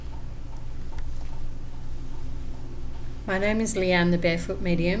My name is Leanne, the Barefoot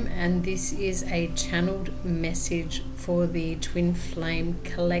Medium, and this is a channeled message for the Twin Flame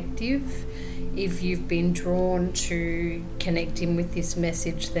Collective. If you've been drawn to connecting with this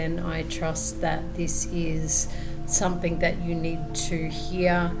message, then I trust that this is something that you need to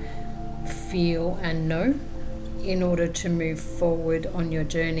hear, feel, and know in order to move forward on your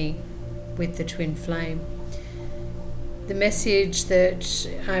journey with the Twin Flame. The message that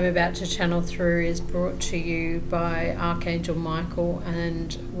I'm about to channel through is brought to you by Archangel Michael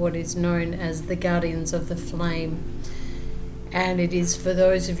and what is known as the Guardians of the Flame. And it is for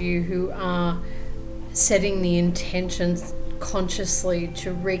those of you who are setting the intentions consciously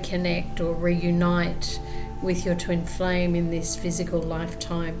to reconnect or reunite with your twin flame in this physical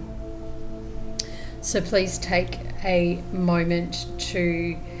lifetime. So please take a moment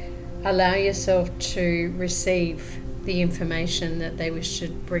to allow yourself to receive the information that they wish to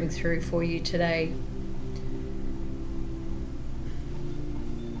bring through for you today.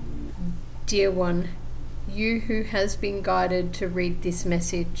 Dear one, you who has been guided to read this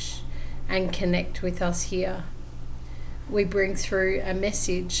message and connect with us here, we bring through a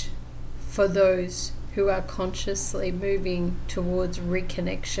message for those who are consciously moving towards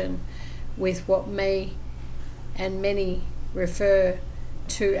reconnection with what may and many refer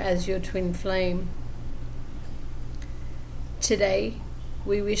to as your twin flame. Today,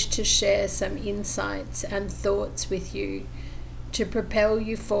 we wish to share some insights and thoughts with you to propel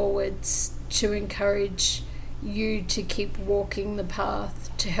you forwards, to encourage you to keep walking the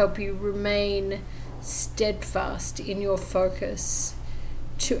path, to help you remain steadfast in your focus,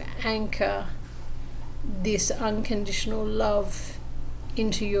 to anchor this unconditional love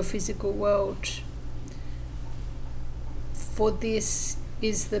into your physical world. For this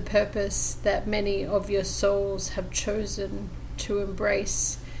is the purpose that many of your souls have chosen to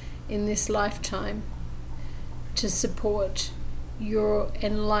embrace in this lifetime, to support your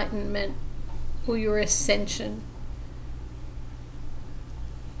enlightenment or your ascension.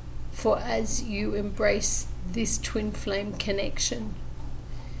 For as you embrace this twin flame connection,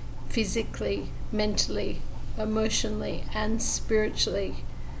 physically, mentally, emotionally, and spiritually,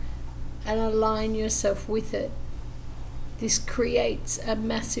 and align yourself with it, this creates a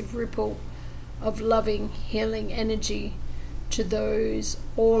massive ripple of loving, healing energy to those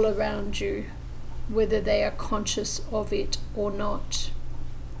all around you, whether they are conscious of it or not,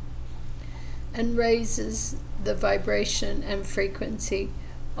 and raises the vibration and frequency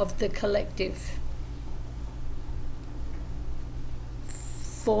of the collective.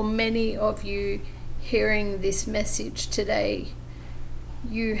 For many of you hearing this message today,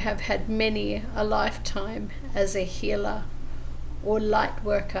 you have had many a lifetime as a healer or light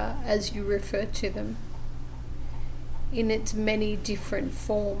worker, as you refer to them, in its many different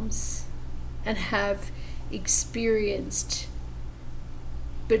forms, and have experienced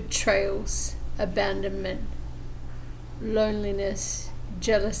betrayals, abandonment, loneliness,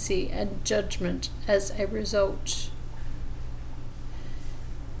 jealousy, and judgment as a result.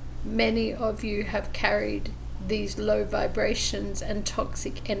 Many of you have carried these low vibrations and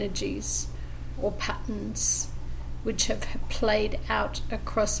toxic energies or patterns which have played out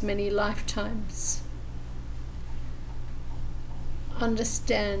across many lifetimes.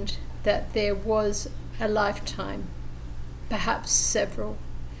 Understand that there was a lifetime, perhaps several,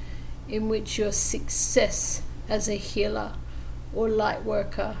 in which your success as a healer or light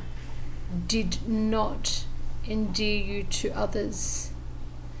worker did not endear you to others,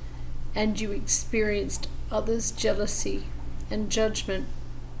 and you experienced others' jealousy and judgment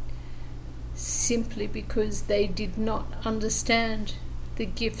simply because they did not understand the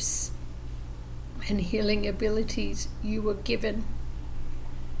gifts and healing abilities you were given.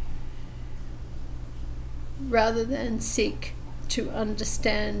 Rather than seek to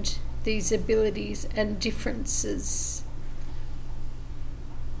understand these abilities and differences,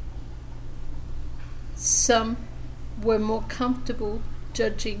 some were more comfortable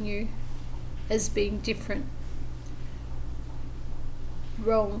judging you as being different,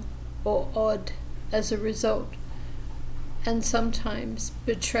 wrong, or odd as a result, and sometimes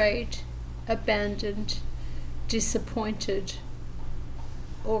betrayed, abandoned, disappointed,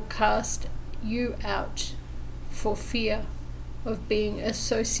 or cast you out for fear of being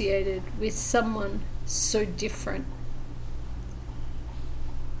associated with someone so different.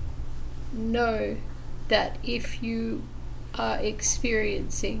 Know that if you are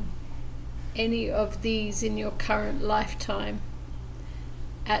experiencing any of these in your current lifetime,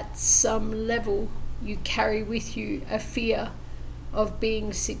 at some level you carry with you a fear of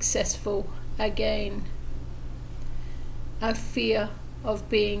being successful again, a fear of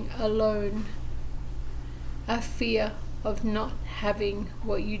being alone, a fear of not having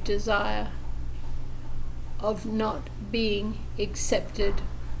what you desire, of not being accepted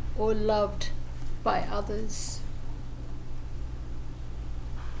or loved by others.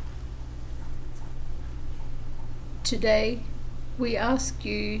 Today, we ask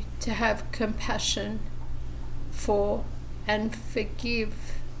you to have compassion for and forgive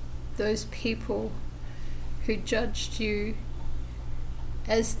those people who judged you,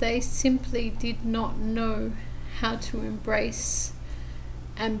 as they simply did not know how to embrace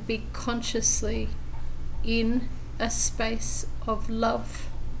and be consciously in a space of love,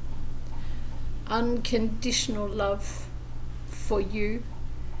 unconditional love for you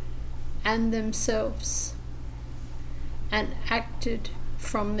and themselves, and acted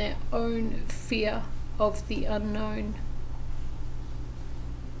from their own fear of the unknown.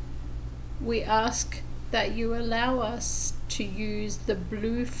 We ask that you allow us to use the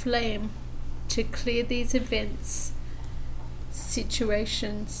blue flame to clear these events,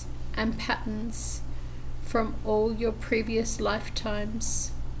 situations, and patterns from all your previous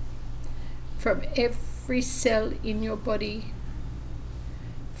lifetimes, from every cell in your body,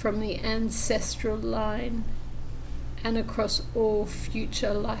 from the ancestral line, and across all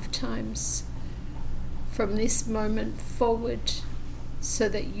future lifetimes, from this moment forward, so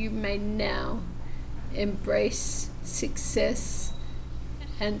that you may now embrace success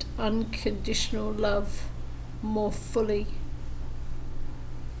and unconditional love more fully.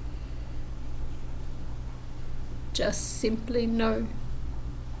 Just simply know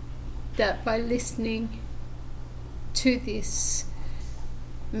that by listening to this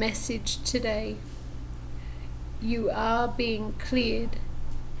message today, you are being cleared,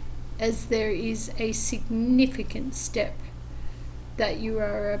 as there is a significant step that you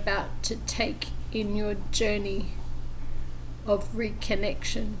are about to take in your journey of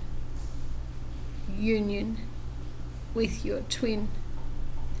reconnection, union with your twin,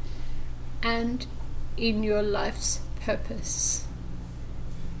 and in your life's purpose,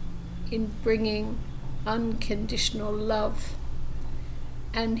 in bringing unconditional love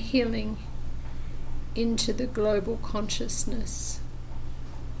and healing into the global consciousness.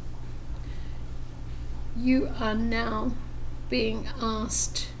 You are now being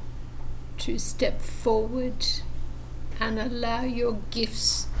asked to step forward and allow your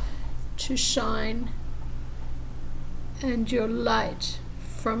gifts to shine and your light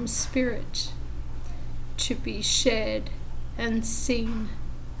from spirit to be shared and seen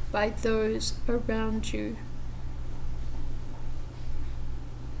by those around you.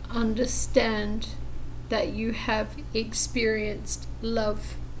 Understand that you have experienced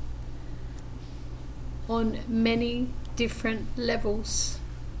love on many different levels,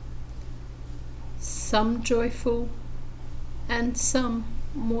 some joyful and some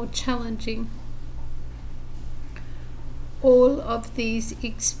more challenging. All of these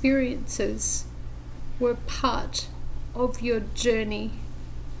experiences were part of your journey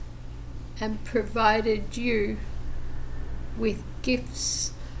and provided you with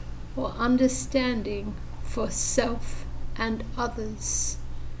gifts or understanding for self and others,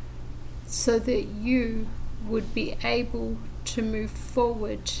 so that you would be able to move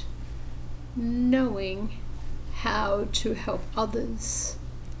forward knowing how to help others,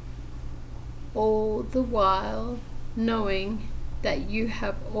 all the while knowing that you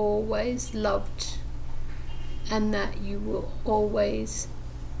have always loved and that you will always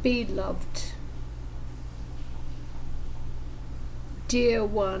be loved. Dear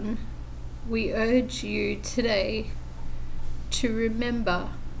one, we urge you today to remember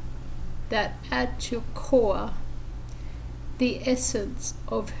that at your core, the essence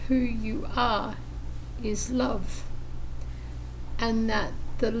of who you are is love, and that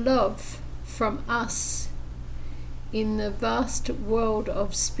the love from us in the vast world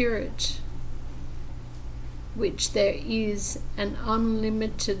of spirit, which there is an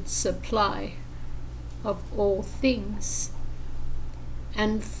unlimited supply of all things,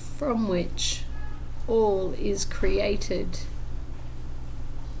 and from which all is created,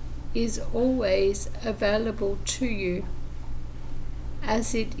 is always available to you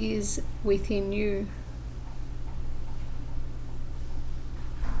as it is within you.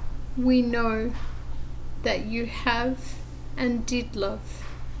 We know that you have and did love,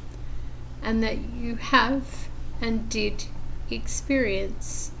 and that you have and did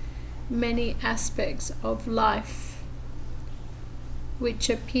experience many aspects of life which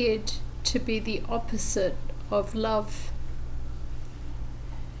appeared to be the opposite of love.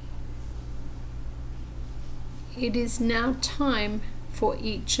 It is now time for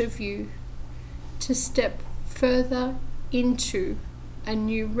each of you to step further into a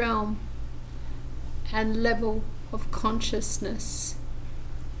new realm and level of consciousness.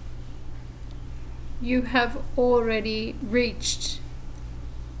 You have already reached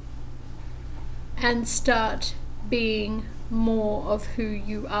and start being more of who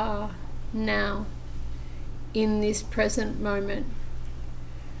you are now in this present moment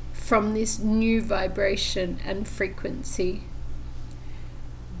from this new vibration and frequency,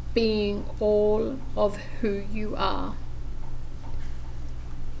 being all of who you are.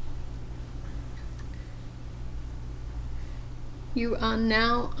 You are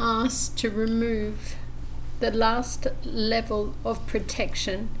now asked to remove the last level of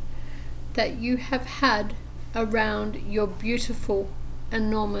protection that you have had around your beautiful,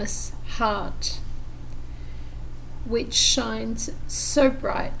 enormous heart, which shines so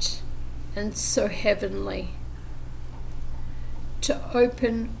bright and so heavenly, to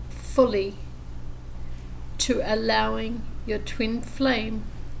open fully to allowing your twin flame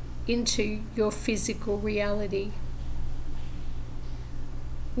into your physical reality.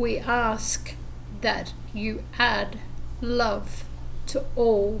 We ask that you add love to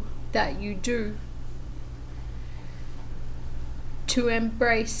all that you do, to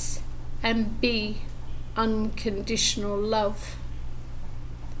embrace and be unconditional love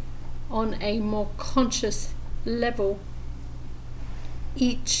on a more conscious level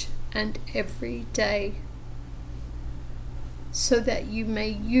each and every day, so that you may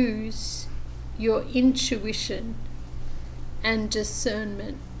use your intuition and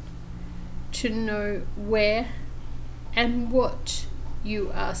discernment to know where and what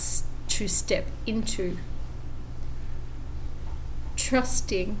you are to step into,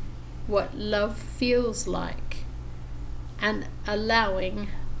 trusting what love feels like and allowing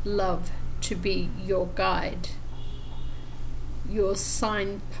love to be your guide, your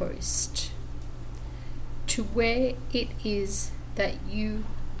signpost to where it is that you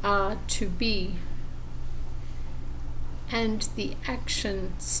are to be, and the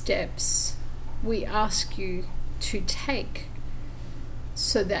action steps we ask you to take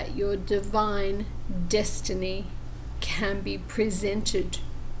so that your divine destiny can be presented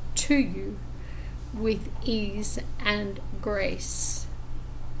to you with ease and grace.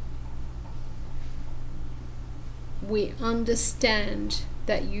 We understand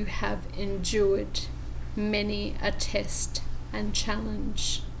that you have endured many a test and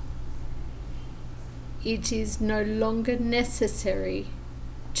challenge. It is no longer necessary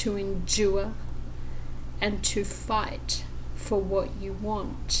to endure and to fight for what you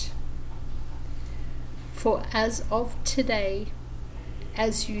want. For as of today,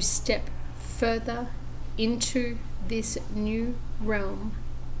 as you step further into this new realm,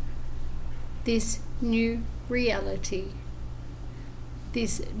 this new reality,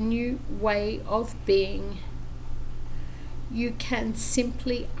 this new way of being, you can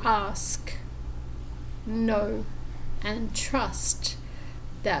simply ask, know, and trust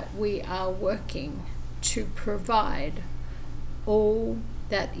that we are working to provide all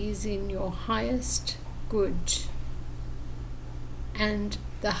that is in your highest good and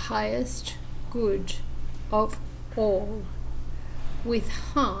the highest good of all, with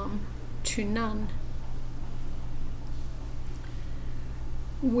harm to none.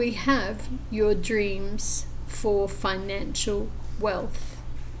 We have your dreams for financial wealth,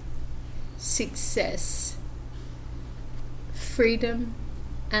 success, freedom,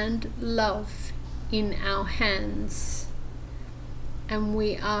 and love in our hands, and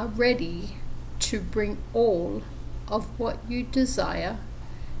we are ready to bring all of what you desire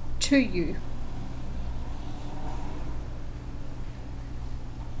to you.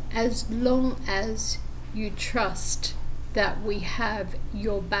 As long as you trust that we have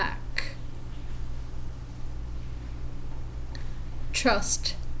your back,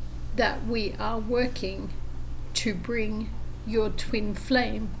 trust that we are working to bring your twin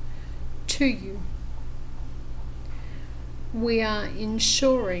flame to you. We are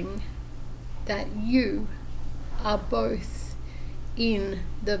ensuring that you are both in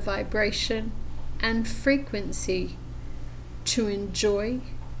the vibration and frequency to enjoy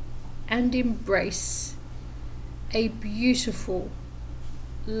and embrace a beautiful,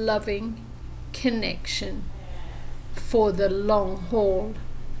 loving connection for the long haul,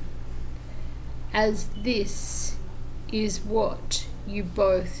 as this is what you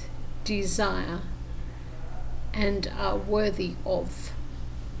both desire and are worthy of.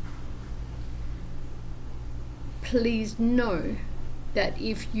 Please know that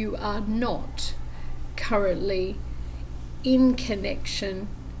if you are not currently in connection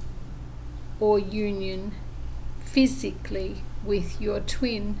or union physically with your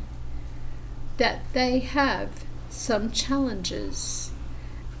twin, that they have some challenges,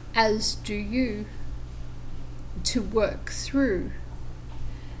 as do you, to work through,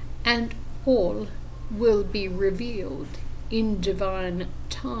 and all will be revealed in divine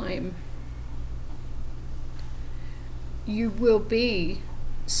time. You will be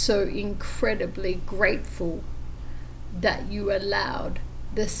so incredibly grateful that you allowed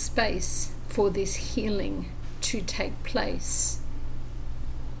the space for this healing to take place.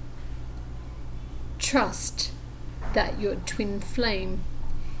 Trust that your twin flame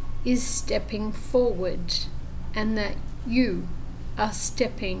is stepping forward and that you are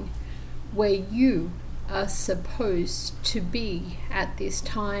stepping where you are supposed to be at this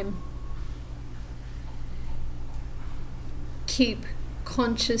time. Keep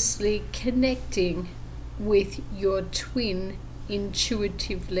consciously connecting with your twin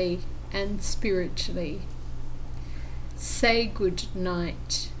intuitively and spiritually. Say good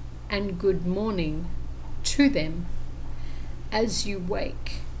night and good morning to them as you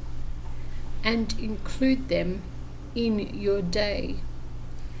wake, and include them in your day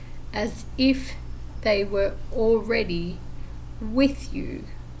as if they were already with you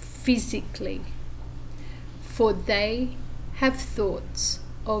physically, for they have thoughts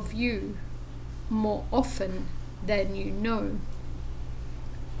of you more often than you know.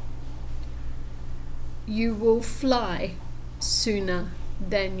 You will fly sooner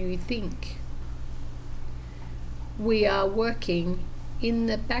than you think. We are working in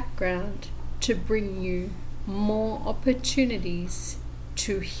the background to bring you more opportunities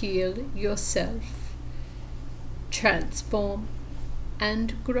to heal yourself, transform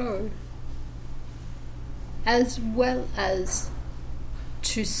and grow, as well as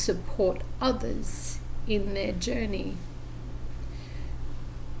to support others in their journey,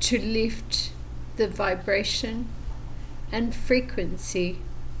 to lift the vibration and frequency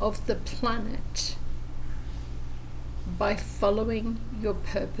of the planet by following your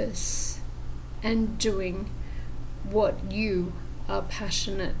purpose and doing what you are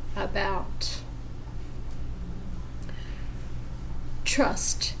passionate about.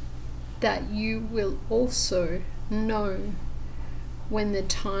 Trust that you will also know when the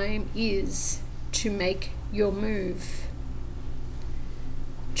time is to make your move.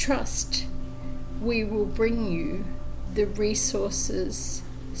 Trust we will bring you the resources,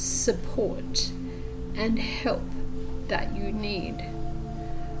 support, and help that you need,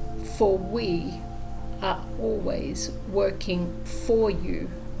 for we are always working for you.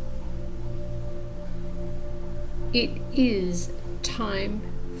 It is time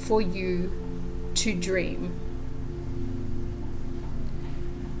for you to dream.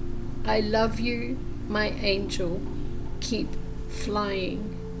 I love you, my angel. Keep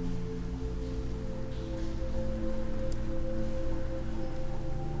flying.